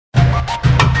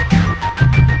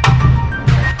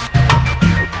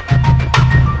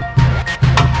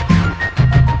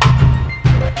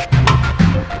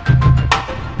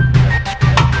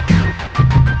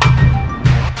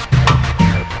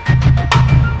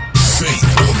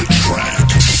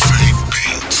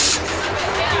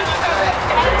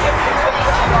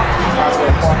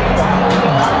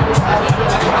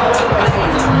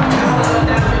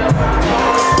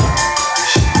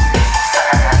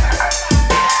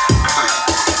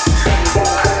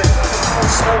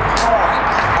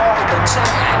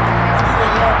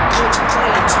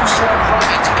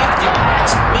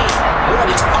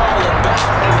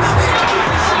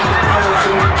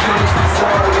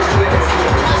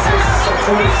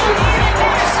Alright,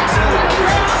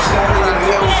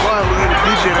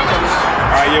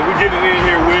 yeah, we getting in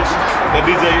here with the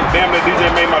DJ. Damn, that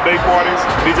DJ made my day parties.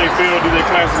 DJ Phil, DJ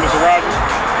Clancy, Mr. Rogers.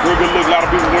 Real good look, a lot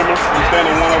of beautiful women. I'm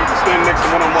standing next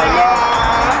to one of them right now.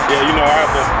 Yeah, you know, I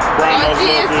have to brown nose a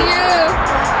little bit.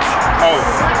 Oh,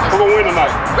 who gonna win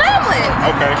tonight? Grambling.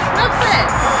 Okay.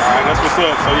 Upset. Alright, that's what's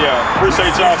up. So yeah,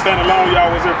 appreciate y'all standing alone. Y'all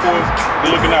was here for us.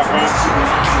 Good looking out, man.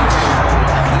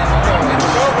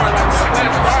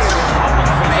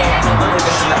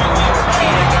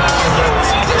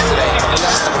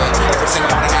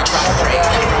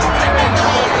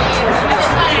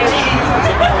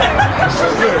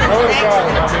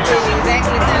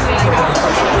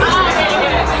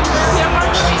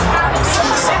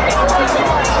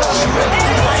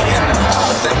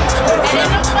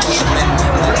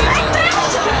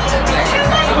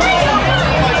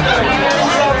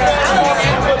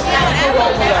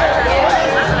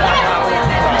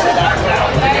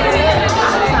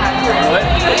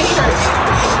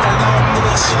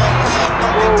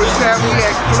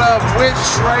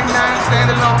 Right now,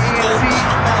 Standalone ENT.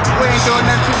 We ain't doing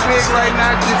nothing too big right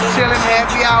now, just chilling,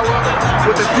 happy hour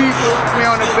with the people. We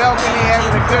on the balcony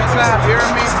having a good time, you hear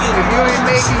me? If you ain't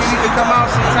making, you need to come out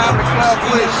sometime to Club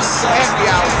Wish. Happy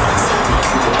hour.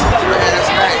 Yeah, that's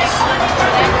nice.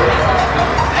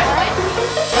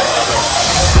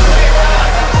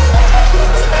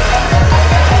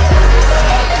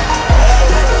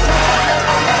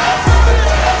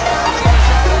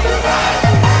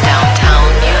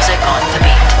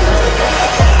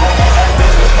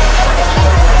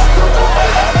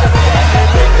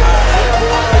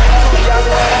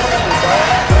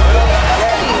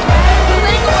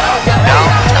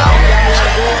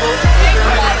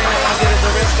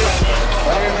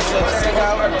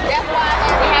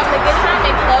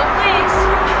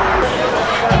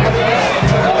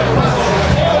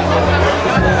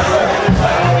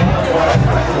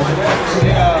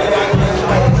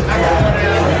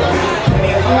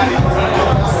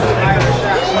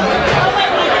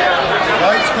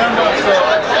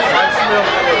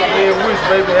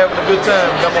 Baby, having a good time.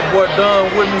 Got my boy Don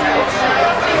with me. You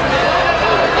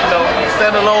know,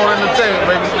 Standalone Entertainment,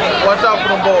 baby. Watch out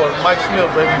for them boys. Mike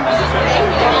Smith, baby.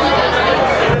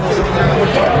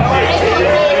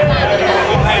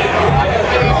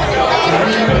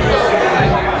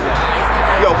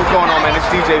 Yo, what's going on, man? It's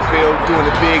DJ Phil doing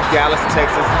the big Dallas,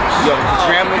 Texas. Yo, it's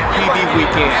Grambling PD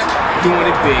weekend. Doing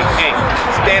it big. Hey,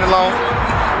 Standalone.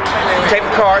 Take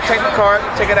the card, check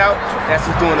it out. That's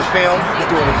who's doing the film. He's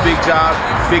doing a big job,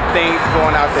 big things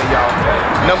going out there, y'all.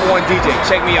 #1 DJ,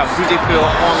 check me out,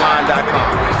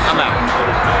 DJPhilonline.com. I'm out.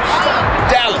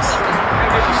 Dallas.